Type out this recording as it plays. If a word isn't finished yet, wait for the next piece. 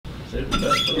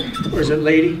Or is it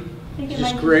lady?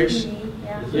 Just Grace?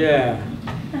 Yeah.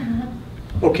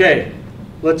 Okay,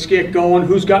 let's get going.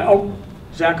 Who's got, oh,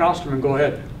 Zach Osterman, go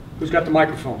ahead. Who's got the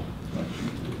microphone?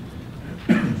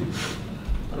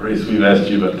 Race, we've asked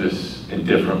you about this in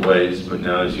different ways, but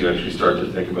now as you actually start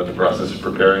to think about the process of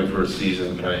preparing for a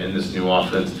season, kind of in this new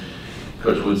offense,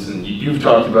 Coach Woodson, you've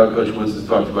talked about, Coach Woodson's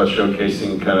talked about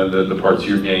showcasing kind of the parts of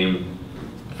your game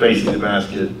facing the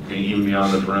basket, even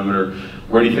beyond the perimeter.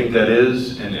 Where do you think that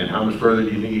is, and how much further do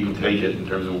you think you can take it in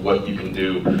terms of what you can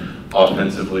do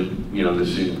offensively, you know,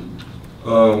 this season?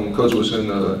 Coach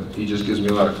Woodson, he just gives me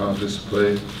a lot of confidence to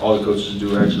play. All the coaches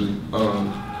do, actually.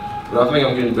 But I think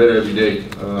I'm getting better every day.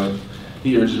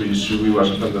 He urges me to shoot. We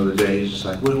watched him the other day. He's just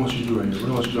like, what do you want you to do right here? What do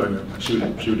you want you to do right here? I'm like, shoot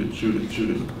it, shoot it, shoot it, shoot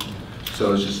it.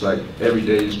 So it's just like every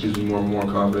day just gives me more and more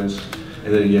confidence.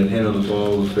 And then again, handling the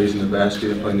ball, facing the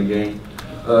basket, playing the game.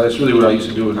 It's really what I used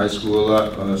to do in high school a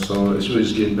lot. So it's really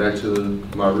just getting back to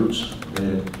my roots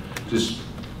and just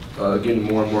getting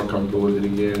more and more comfortable with it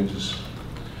again and just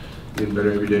getting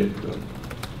better every day.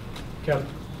 Kevin.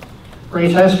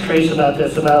 Grace, I asked Trace about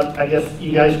this, about, I guess,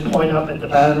 you guys point up at the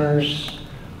banners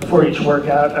before each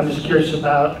workout. I'm just curious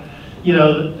about, you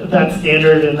know, that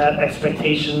standard and that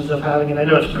expectations of having, and I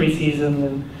know it's preseason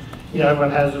and, you know,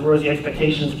 everyone has rosy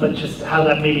expectations, but just how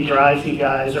that maybe drives you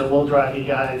guys or will drive you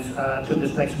guys to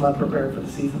this next month preparing for the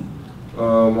season.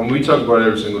 We talk about it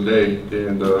every single day,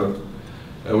 and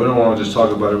we don't want to just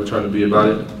talk about it, we're trying to be about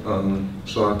it.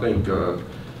 So I think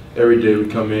every day we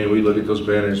come in, we look at those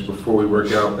banners before we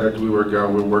work out. After we work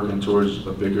out, we're working towards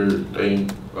a bigger thing,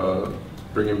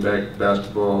 bringing back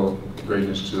basketball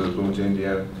greatness to Bloomington,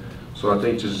 Indiana. So I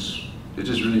think it just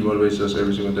really motivates us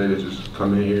every single day to just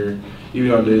come in here,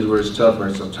 even on days where it's tough or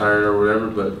I'm tired or whatever,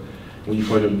 but when you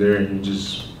point up there and you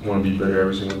just want to be better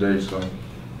every single day, so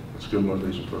it's good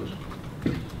motivation for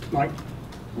us. Mike?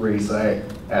 Reese, I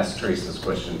asked Trace this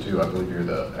question too. I believe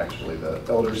you're actually the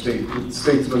elder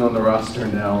statesman on the roster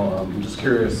now. I'm just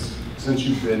curious, since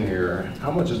you've been here,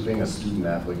 how much has being a student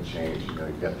athlete changed? You know,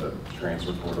 you got the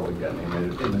transfer portal, you got name,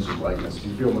 image, and likeness. Do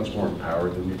you feel much more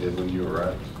empowered than you did when you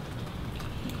arrived?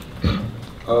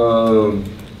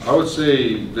 I would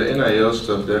say the NIL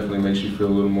stuff definitely makes you feel a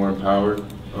little more empowered.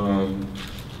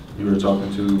 You were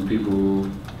talking to people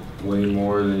way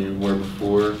more than you were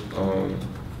before.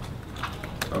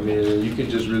 I mean, you can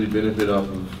just really benefit off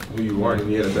of who you are.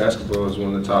 Indiana basketball is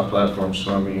one of the top platforms,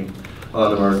 so I mean, a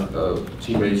lot of our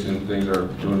teammates and things are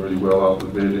doing really well off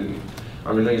of it. And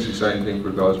I mean, I think it's an exciting thing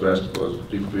for college basketball, is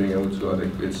people being able to. I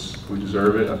think we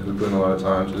deserve it. I think we put in a lot of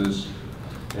time to this,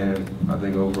 and I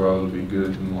think overall it'll be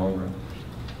good in the long run.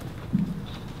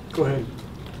 Go ahead.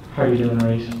 How are you doing,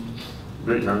 Race?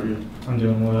 Great, how are you? I'm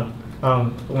doing well. I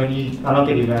don't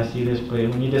think you've asked you this, but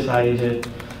when you decided to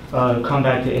come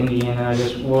back to Indiana, I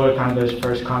guess what were kind of those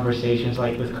first conversations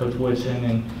like with Coach Woodson,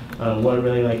 and what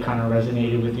really like kind of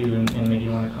resonated with you and made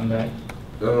you want to come back?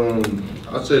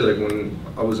 I'd say like when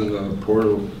I was in the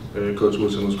portal and Coach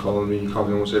Woodson was calling me, he called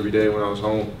me almost every day when I was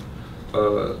home.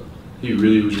 He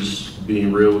really was just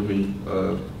being real with me,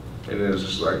 and it was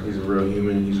just like he's a real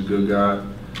human, he's a good guy,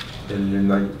 and then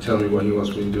like telling me what he wants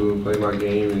me to do and play my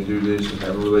game and do this and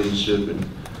have a relationship and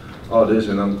all this.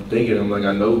 And I'm thinking, I'm like,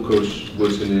 I know who Coach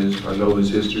Woodson is, I know his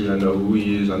history, I know who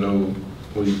he is, I know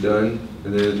what he's done.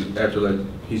 And then after like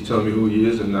he's telling me who he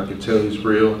is, and I could tell he's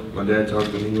real. My dad talked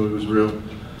to me, he knew he was real.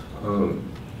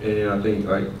 And I think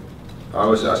like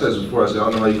I said this before, I said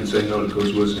I don't know how you can say no to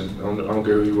Coach Woodson. I don't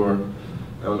care who you are.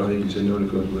 I don't know how you can say no to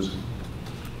Coach Woodson.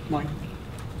 Mike?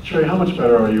 Trey, how much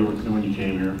better are you than when you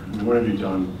came here? I mean, what have you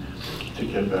done to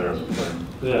get better as a player?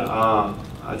 Yeah,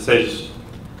 I'd say just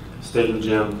stay in the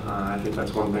gym. I think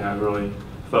that's one thing I've really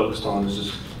focused on, is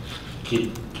just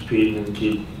keep competing and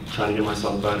keep trying to get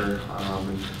myself better,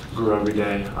 and grow every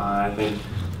day. I think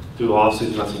through the off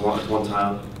season, that's one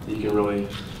time you can really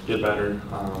get better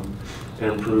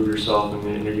and improve yourself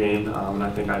in your game. And I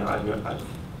think I've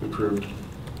improved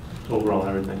overall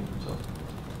everything. So.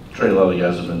 Trey, a lot of you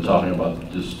guys have been talking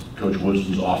about this Coach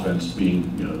Woodson's offense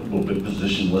being, you know, a little bit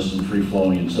positionless and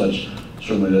free-flowing and such.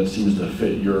 Certainly that seems to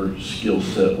fit your skill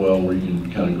set well, where you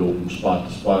can kind of go from spot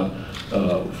to spot.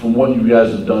 From what you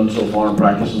guys have done so far in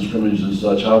practice and scrimmage and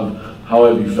such, how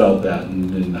have you felt that?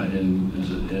 And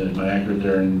am I accurate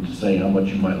there in saying how much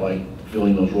you might like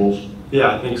filling those roles?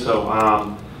 Yeah, I think so.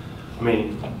 I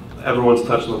mean, everyone's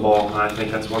touching the ball, and I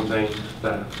think that's one thing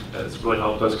that's really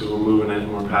helped us, because we're moving it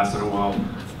and we're passing it well.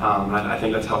 And I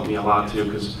think that's helped me a lot too,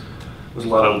 because there's a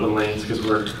lot of open lanes, because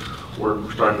we're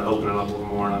starting to open it up a little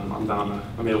more, and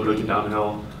I'm able to get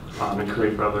downhill and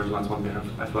create for others, and that's one thing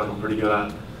I feel like I'm pretty good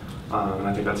at. And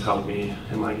I think that's helped me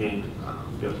in my game,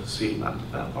 be able to see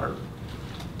that part.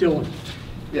 Dylan.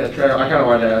 Yeah, Trey, I kind of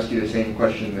wanted to ask you the same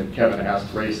question that Kevin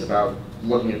asked Race about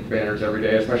looking at banners every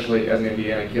day, especially as an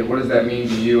Indiana kid. What does that mean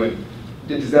to you, and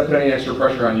does that put any extra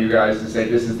pressure on you guys to say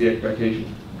this is the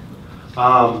expectation?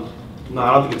 No,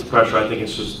 I don't think it's pressure. I think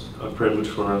it's just a privilege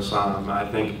for us. I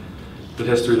think the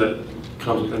history that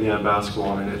comes with Indiana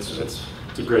basketball, I mean, it's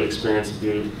a great experience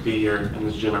to be here in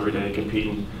this gym every day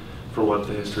competing for what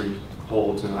the history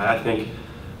holds. And I think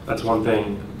that's one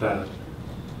thing that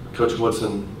Coach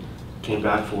Woodson came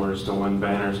back for, is to win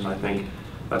banners, and I think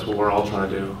that's what we're all trying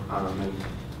to do. And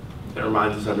it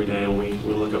reminds us every day when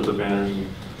we look up the banners and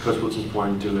Coach Woodson's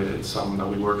pointing to it, it's something that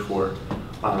we work for.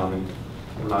 And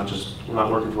we're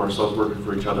not working for ourselves, we're working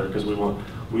for each other, because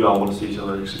we all want to see each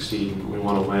other succeed, and we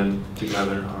want to win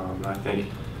together. And I think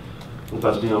with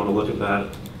us being able to look at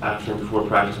that after and before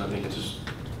practice, I think it just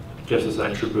gives us an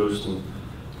extra boost and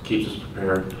keeps us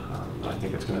prepared. I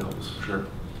think it's going to help us for sure.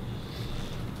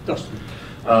 Dustin.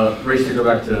 Race, to go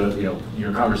back to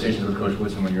your conversations with Coach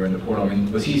Woodson when you were in the portal, I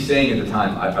mean, was he saying at the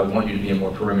time, I want you to be a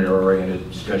more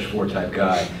perimeter-oriented stretch four type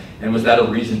guy? And was that a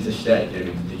reason to stay?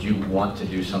 Did you want to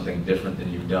do something different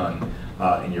than you've done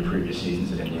in your previous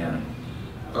seasons at Indiana?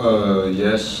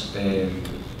 Yes and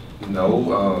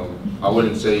no. I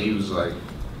wouldn't say he was like,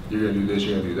 you're going to do this,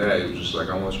 you're going to do that. It was just like,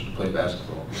 I want you to play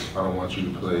basketball. I don't want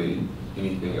you to play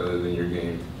anything other than your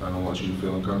game. I don't want you to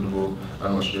feel uncomfortable. I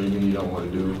don't want you to do anything you don't want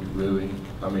to do, really.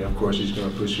 I mean, of course, he's going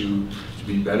to push you to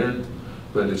be better,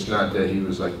 but it's not that he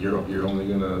was like, you're only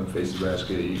going to face the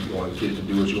basket. You want the kid to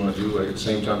do what you want to do. Like, at the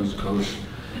same time, he's a coach,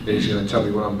 and he's going to tell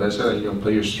me what I'm best at. You're going to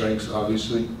play your strengths,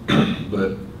 obviously.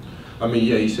 But, I mean,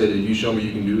 yeah, he said, if you show me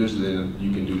you can do this, then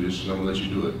you can do this, and I'm going to let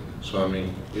you do it. So, I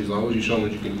mean, as long as you show him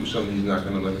that you can do something, he's not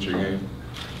going to limit your game.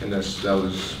 And that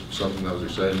was something that was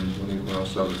exciting when I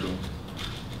was talking to him.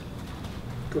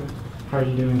 Go ahead. How are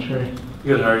you doing, Trey?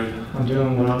 Good, how are you? I'm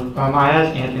doing well. I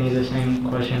asked Anthony the same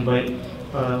question, but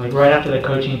like right after the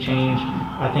coaching change,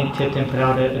 I think Tipton put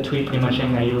out a tweet pretty much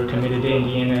saying that you were committed to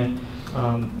Indiana.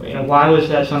 Why was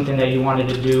that something that you wanted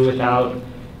to do without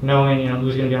knowing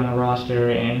who's going to be on the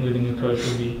roster and who the new coach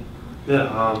would be? Yeah,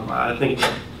 I think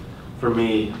for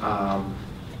me, I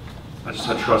just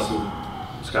had trust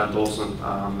in Scott Dolson.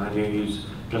 I knew he was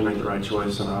going to make the right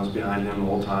choice, and I was behind him the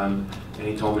whole time. And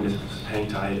he told me to hang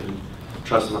tight and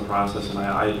trust in the process, and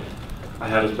I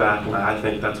had his back, and I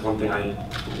think that's one thing I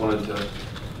wanted to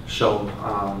show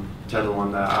to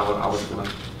everyone, that I was going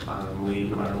to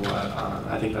leave no matter what.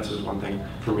 I think that's just one thing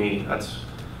for me. That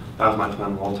was my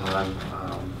plan the whole time,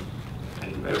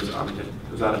 and it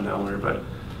was out of nowhere, but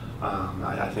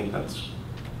I think that's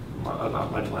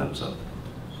about my plan. So.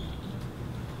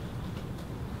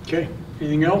 Okay.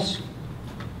 Anything else?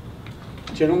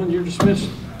 Gentlemen, you're dismissed.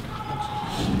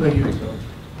 Thank you.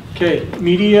 Okay,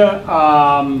 media,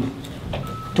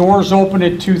 doors open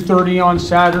at 2:30 on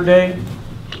Saturday.